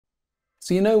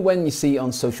So you know when you see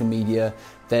on social media,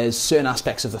 there's certain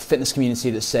aspects of the fitness community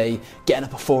that say getting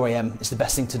up at 4 a.m. is the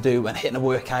best thing to do and hitting a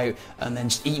workout and then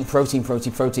just eating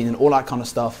protein and all that kind of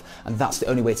stuff, and that's the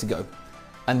only way to go.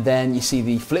 And then you see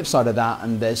the flip side of that,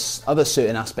 and there's other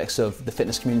certain aspects of the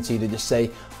fitness community that just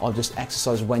say, I'll just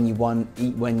exercise when you want,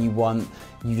 eat when you want,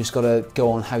 you just gotta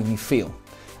go on how you feel.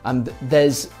 And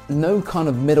there's no kind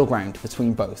of middle ground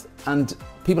between both. And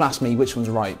people ask me which one's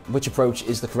right, which approach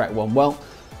is the correct one. Well,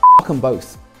 f them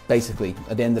both, basically,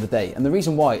 at the end of the day. And the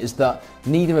reason why is that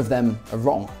neither of them are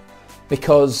wrong.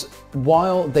 Because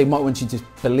while they might want you to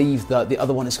believe that the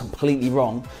other one is completely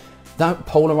wrong, that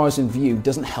polarizing view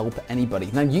doesn't help anybody.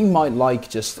 Now, you might like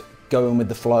just going with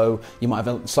the flow, you might have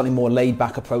a slightly more laid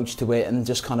back approach to it and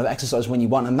just kind of exercise when you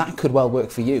want, and that could well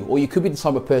work for you. Or you could be the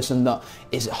type of person that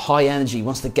is high energy,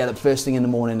 wants to get up first thing in the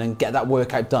morning and get that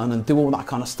workout done and do all that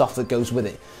kind of stuff that goes with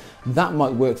it. That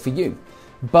might work for you.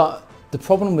 But the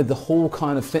problem with the whole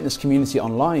kind of fitness community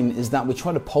online is that we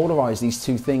try to polarize these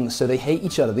two things, so they hate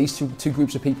each other. These two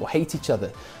groups of people hate each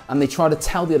other, and they try to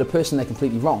tell the other person they're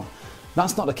completely wrong.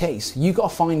 That's not the case. You got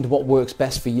to find what works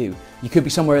best for you. You could be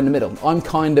somewhere in the middle. I'm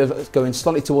kind of going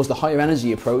slightly towards the higher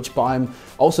energy approach, but I'm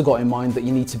also got in mind that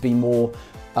you need to be more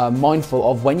mindful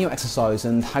of when you exercise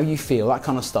and how you feel, that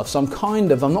kind of stuff. So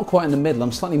I'm not quite in the middle.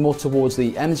 I'm slightly more towards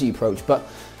the energy approach, but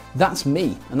that's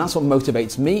me, and that's what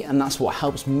motivates me, and that's what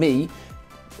helps me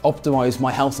optimize my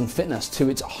health and fitness to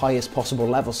its highest possible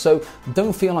level. So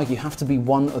don't feel like you have to be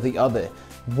one or the other.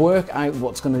 Work out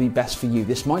what's going to be best for you.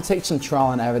 This might take some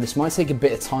trial and error, this might take a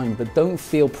bit of time, but don't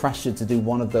feel pressured to do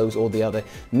one of those or the other.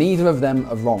 Neither of them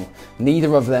are wrong.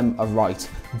 Neither of them are right.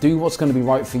 Do what's going to be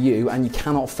right for you, and you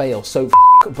cannot fail. So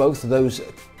both of those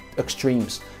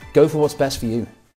extremes. Go for what's best for you.